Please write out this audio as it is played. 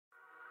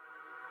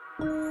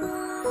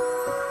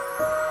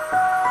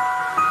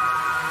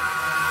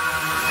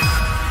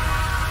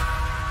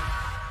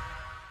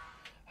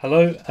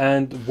Hello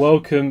and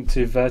welcome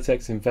to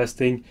Vertex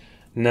Investing.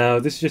 Now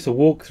this is just a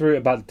walkthrough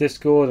about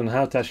Discord and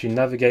how to actually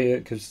navigate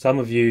it, because some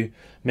of you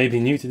may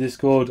be new to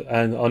Discord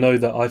and I know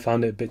that I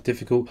found it a bit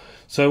difficult.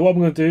 So what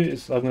I'm going to do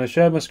is I'm going to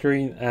share my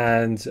screen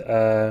and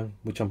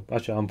which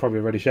I'm probably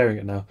already sharing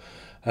it now.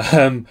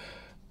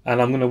 And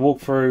I'm going to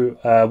walk through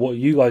what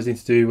you guys need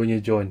to do when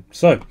you join.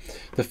 So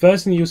the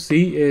first thing you'll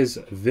see is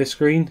this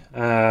screen,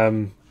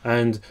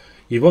 and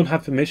you won't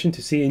have permission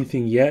to see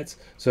anything yet,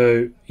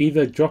 so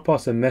either drop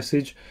us a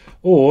message,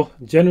 or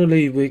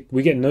generally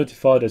we get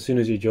notified as soon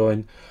as you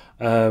join,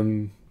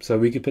 so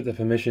we could put the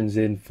permissions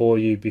in for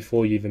you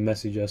before you even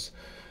message us.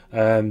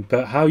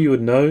 But how you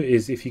would know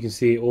is if you can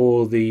see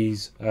all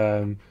these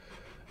columns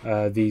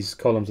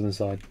on the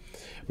side.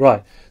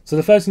 Right, so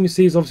the first thing you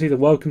see is obviously the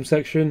welcome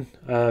section.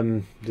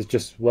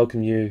 Just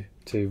welcome you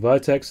to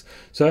Vertex.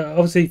 So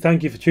obviously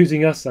thank you for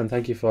choosing us and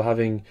thank you for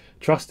having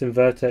trust in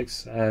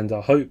Vertex, and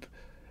I hope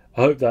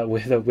that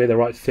we're the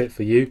right fit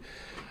for you.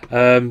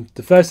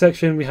 The first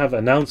section, we have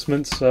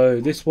announcements. So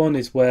this one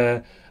is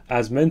where,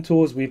 as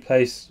mentors,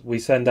 we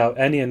send out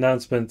any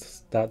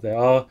announcements that there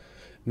are,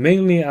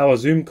 mainly our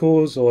Zoom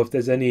calls, or if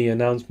there's any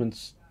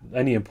announcements,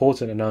 any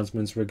important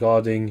announcements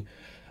regarding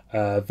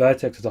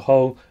Vertex as a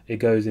whole, it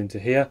goes into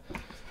here.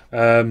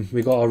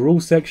 We got our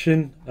rules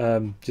section,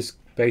 just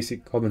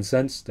basic common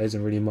sense. There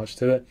isn't really much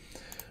to it.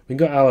 We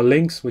got our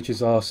links, which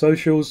is our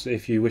socials.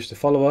 If you wish to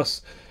follow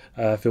us,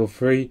 feel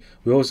free.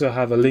 We also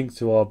have a link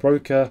to our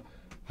broker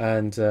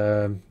and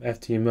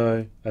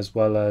FTMO, as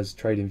well as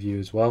TradingView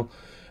as well.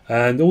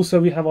 And also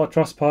we have our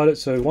Trustpilot.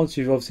 So once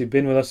you've obviously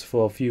been with us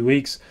for a few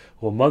weeks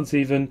or months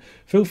even,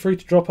 feel free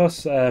to drop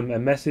us a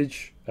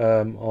message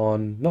feel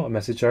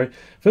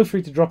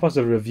free to drop us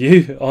a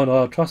review on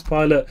our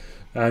Trustpilot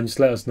and just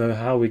let us know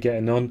how we're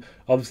getting on.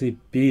 Obviously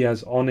be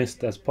as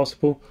honest as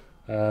possible,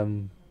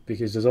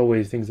 because there's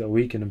always things that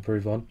we can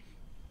improve on.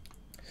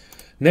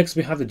 Next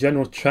we have the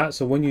general chat.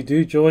 So when you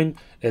do join,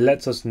 it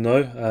lets us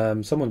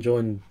know. Someone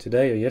joined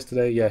today or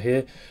yesterday,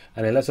 here,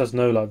 and it lets us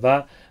know like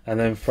that, and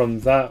then from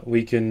that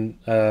we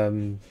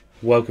can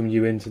welcome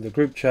you into the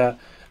group chat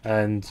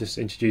and just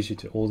introduce you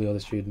to all the other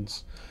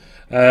students.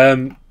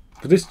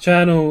 But this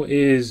channel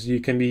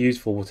can be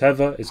used for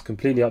whatever. It's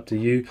completely up to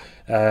you.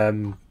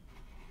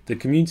 The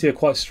community are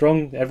quite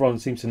strong. Everyone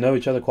seems to know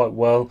each other quite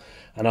well,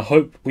 and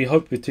we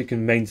hope that you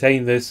can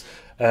maintain this.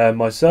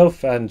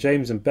 Myself and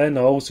James and Ben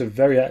are also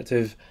very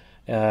active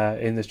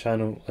in this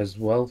channel as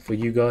well for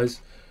you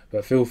guys,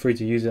 but feel free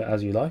to use it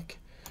as you like.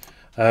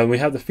 We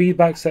have the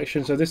feedback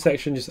section. So this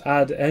section, just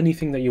add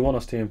anything that you want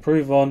us to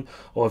improve on,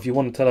 or if you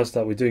want to tell us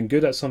that we're doing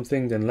good at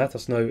something, then let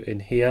us know in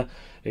here.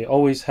 It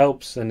always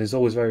helps and is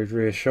always very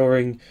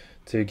reassuring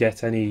to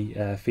get any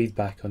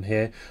feedback on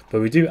here, but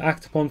we do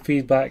act upon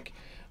feedback.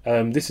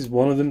 This is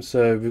one of them.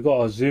 So we've got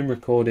our Zoom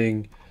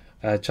recording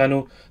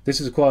channel. This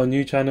is quite a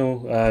new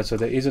channel, so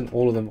there isn't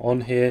all of them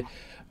on here,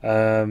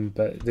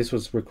 but this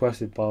was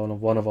requested by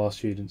one of our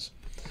students.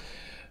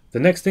 The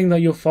next thing that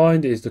you'll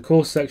find is the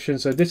course section.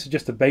 So this is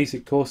just a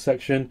basic course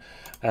section,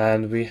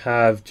 and we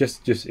have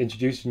just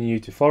introducing you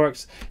to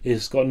Forex.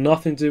 It's got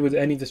nothing to do with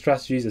any of the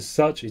strategies as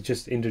such. It's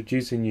just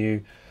introducing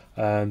you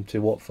to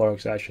what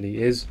Forex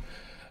actually is.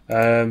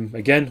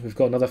 Again, we've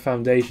got another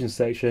foundation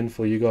section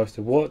for you guys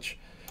to watch.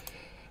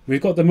 We've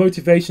got the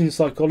motivation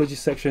psychology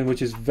section,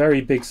 which is a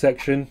very big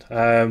section.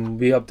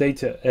 We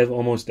update it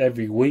almost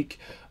every week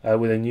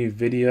with a new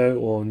video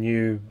or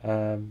new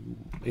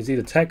it's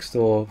either text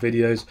or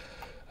videos,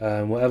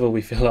 whatever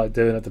we feel like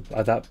doing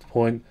at that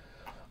point.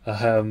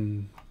 I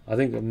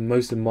think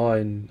most of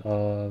mine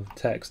are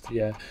text,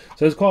 so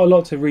there's quite a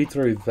lot to read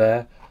through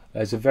there.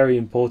 It's a very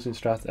important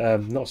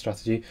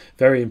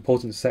very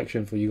important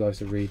section for you guys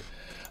to read.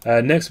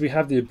 Next we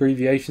have the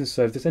abbreviations.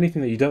 So if there's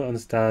anything that you don't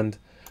understand,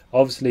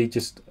 obviously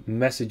just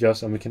message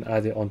us and we can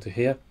add it onto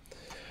here.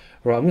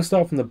 Right, I'm going to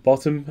start from the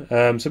bottom.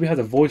 So we have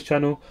the voice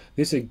channel.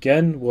 This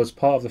again was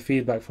part of the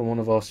feedback from one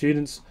of our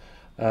students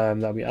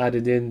that we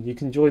added in. You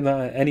can join that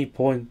at any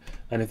point,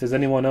 and if there's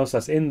anyone else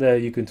that's in there,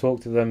 you can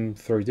talk to them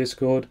through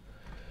Discord.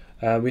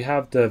 We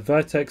have the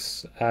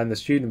Vertex and the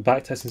student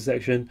backtesting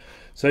section.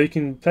 So you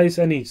can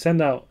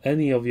send out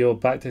any of your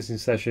backtesting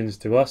sessions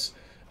to us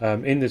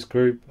in this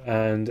group,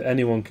 and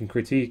anyone can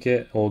critique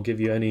it or give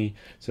you any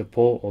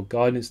support or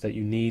guidance that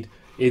you need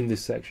in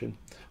this section,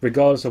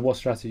 regardless of what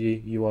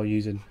strategy you are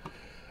using.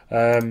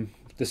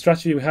 The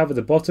strategy we have at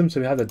the bottom, so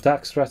we have the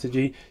DAX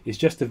strategy. It's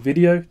just a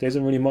video, there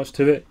isn't really much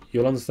to it.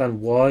 You'll understand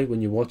why when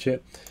you watch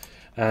it.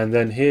 And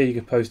then here you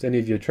can post any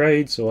of your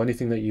trades or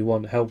anything that you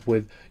want help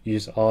with, you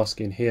just ask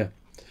in here.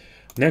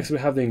 Next we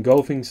have the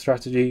engulfing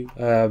strategy.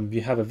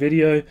 You have a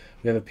video,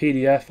 we have a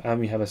PDF, and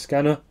we have a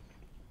scanner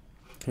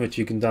which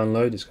you can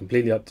download. It's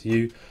completely up to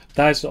you.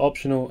 That is the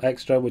optional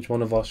extra which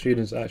one of our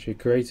students actually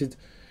created.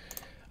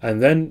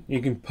 And then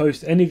you can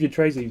post any of your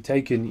trades that you've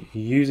taken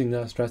using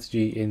that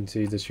strategy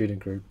into the student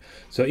group.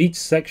 So each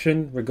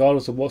section,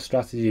 regardless of what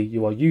strategy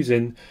you are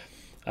using,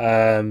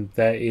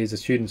 there is a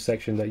student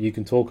section that you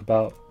can talk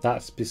about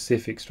that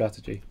specific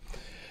strategy.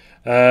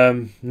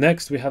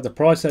 Next we have the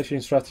price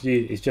section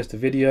strategy. It's just a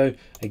video.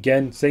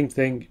 Again, same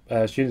thing,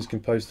 students can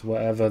post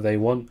whatever they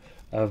want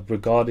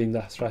regarding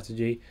that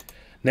strategy.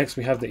 Next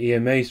we have the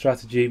EMA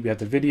strategy. We have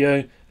the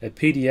video, a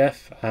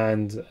PDF,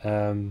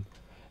 and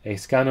a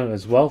scanner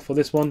as well for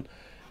this one.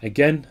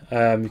 Again,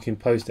 you can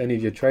post any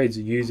of your trades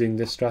using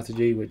this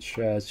strategy, which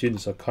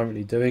students are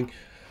currently doing.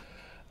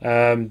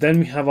 Then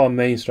we have our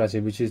main strategy,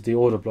 which is the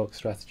order block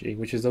strategy,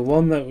 which is the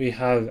one that we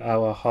have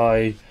our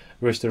high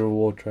risk to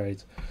reward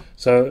trades.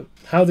 So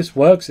how this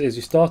works is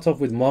you start off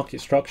with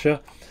market structure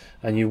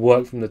and you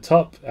work from the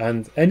top,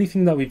 and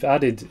anything that we've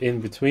added in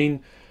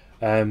between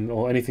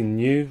or anything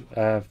new,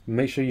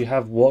 make sure you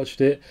have watched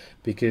it,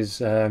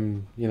 because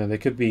you know, there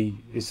could be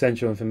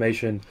essential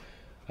information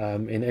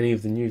in any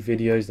of the new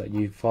videos that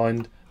you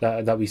find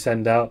that we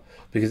send out,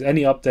 because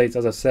any updates,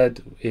 as I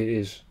said,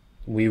 I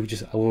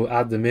will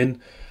add them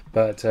in,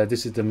 but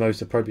this is the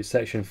most appropriate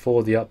section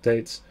for the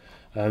updates.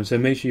 So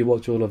make sure you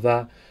watch all of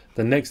that.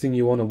 The next thing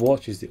you want to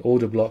watch is the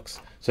order blocks.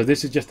 So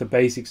this is just the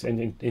basics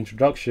and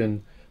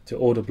introduction to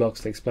order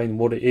blocks to explain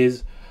what it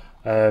is.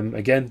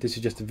 Again, this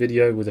is just a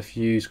video with a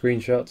few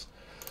screenshots.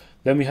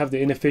 Then we have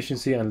the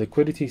inefficiency and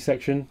liquidity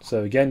section.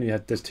 So again,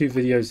 there's two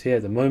videos here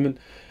at the moment.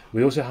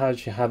 We also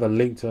actually have a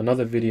link to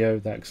another video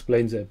that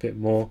explains it a bit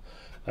more.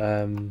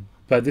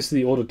 But this is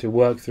the order to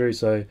work through.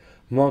 So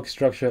market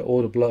structure,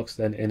 order blocks,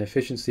 then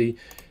inefficiency.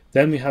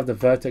 Then we have the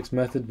vertex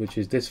method, which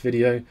is this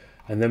video.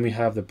 And then we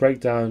have the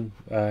breakdown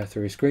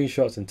through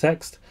screenshots and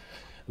text.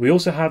 We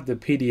also have the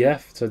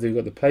PDF, so we've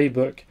got the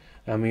playbook,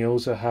 and we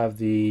also have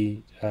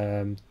the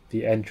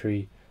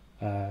entry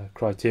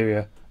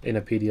criteria in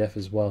a PDF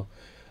as well.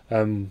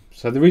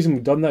 So the reason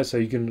we've done that is so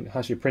you can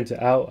actually print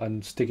it out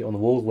and stick it on the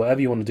wall, whatever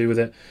you want to do with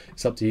it.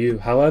 It's up to you.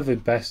 However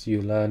best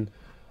you learn,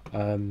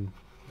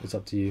 it's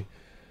up to you.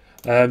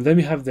 Then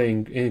we have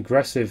the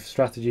aggressive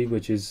strategy,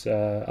 which is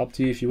up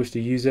to you if you wish to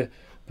use it.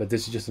 But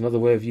this is just another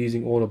way of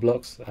using order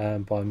blocks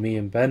by me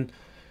and Ben.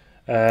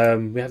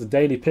 We have the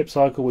daily pip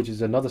cycle, which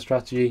is another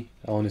strategy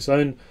on its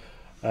own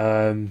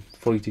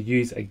for you to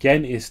use.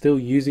 Again, it's still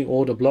using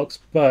order blocks,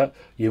 but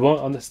you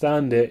won't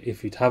understand it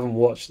if you haven't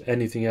watched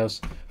anything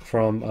else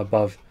from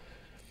above.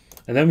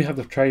 And then we have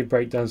the trade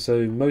breakdown.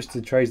 So most of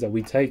the trades that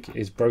we take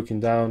is broken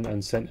down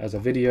and sent as a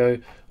video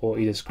or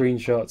either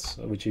screenshots,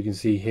 which you can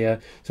see here.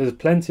 So there's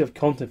plenty of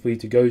content for you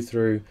to go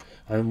through,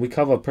 and we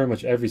cover pretty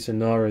much every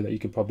scenario that you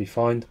could probably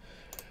find.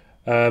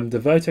 The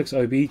Vertex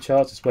OB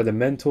charts is where the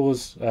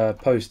mentors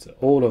post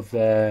all of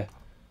their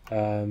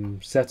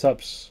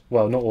setups.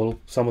 Well, not all,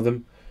 some of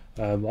them.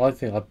 I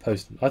think I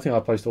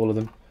post all of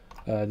them.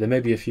 There may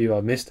be a few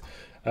I missed,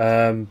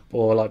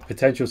 or like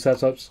potential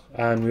setups.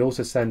 And we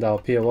also send our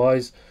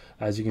POIs,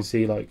 as you can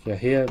see, like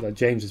here that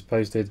James has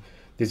posted.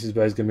 This is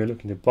where he's going to be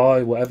looking to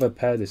buy whatever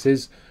pair this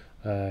is.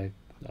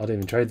 I don't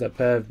even trade that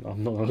pair.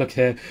 I'm not going to look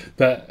here,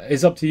 but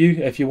it's up to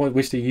you if you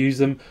wish to use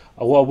them.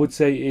 What I would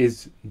say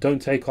is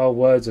don't take our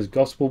words as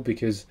gospel,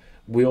 because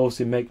we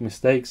also make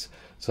mistakes.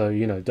 So,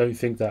 you know, don't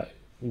think that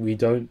we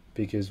don't,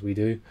 because we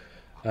do.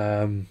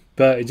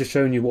 But it's just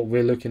showing you what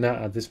we're looking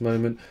at this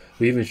moment.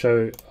 We even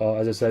show,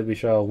 as I said, we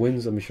show our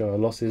wins and we show our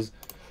losses.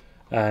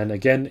 And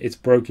again, it's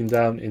broken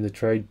down in the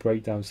trade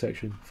breakdown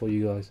section for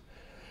you guys.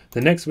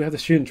 The next, we have the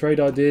student trade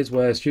ideas,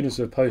 where students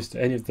will post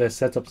any of their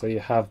setups that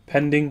you have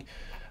pending.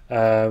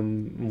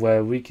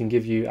 Where we can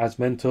give you, as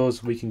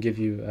mentors, we can give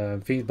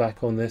you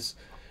feedback on this.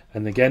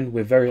 And again,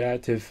 we're very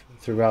active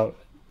throughout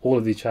all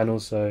of these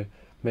channels, so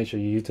make sure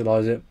you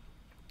utilize it.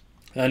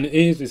 And it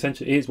is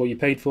essentially, it is what you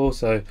paid for,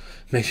 so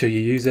make sure you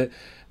use it.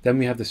 Then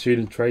we have the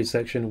student trade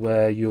section,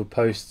 where you'll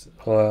post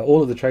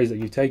all of the trades that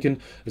you've taken.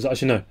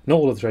 Actually, no, not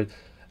all of the trades.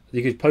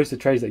 You could post the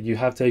trades that you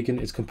have taken.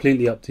 It's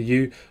completely up to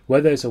you.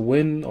 Whether it's a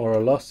win or a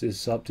loss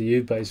is up to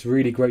you, but it's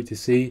really great to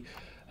see.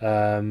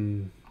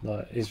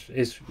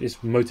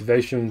 It's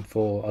motivation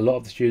for a lot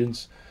of the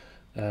students.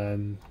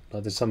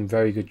 There's some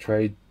very good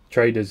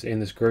traders in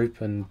this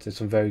group, and there's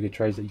some very good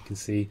trades that you can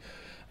see,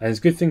 and it's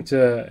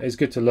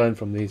good to learn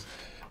from these.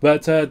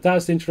 But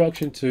that's the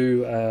introduction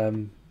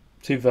to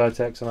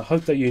Vertex, and I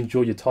hope that you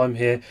enjoy your time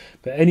here.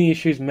 But any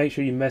issues, make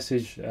sure you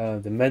message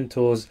the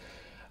mentors.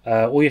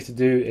 All you have to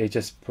do is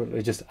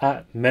just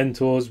at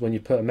mentors when you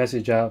put a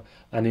message out,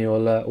 and you'll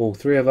alert all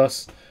three of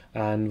us,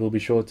 and we'll be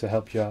sure to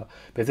help you out.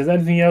 But if there's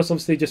anything else,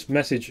 obviously just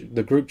message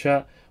the group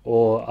chat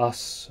or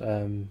us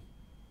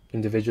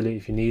individually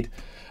if you need.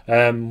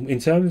 In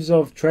terms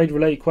of trade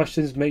related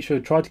questions, make sure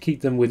to try to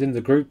keep them within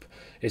the group.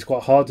 It's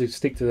quite hard to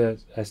stick to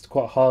it's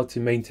quite hard to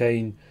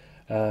maintain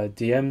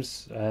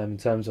DMs in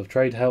terms of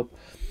trade help.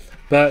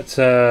 But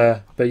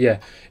yeah,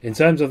 in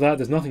terms of that,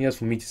 there's nothing else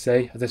for me to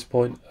say at this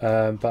point.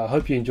 But I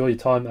hope you enjoy your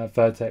time at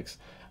Vertex,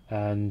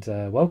 and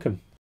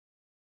welcome.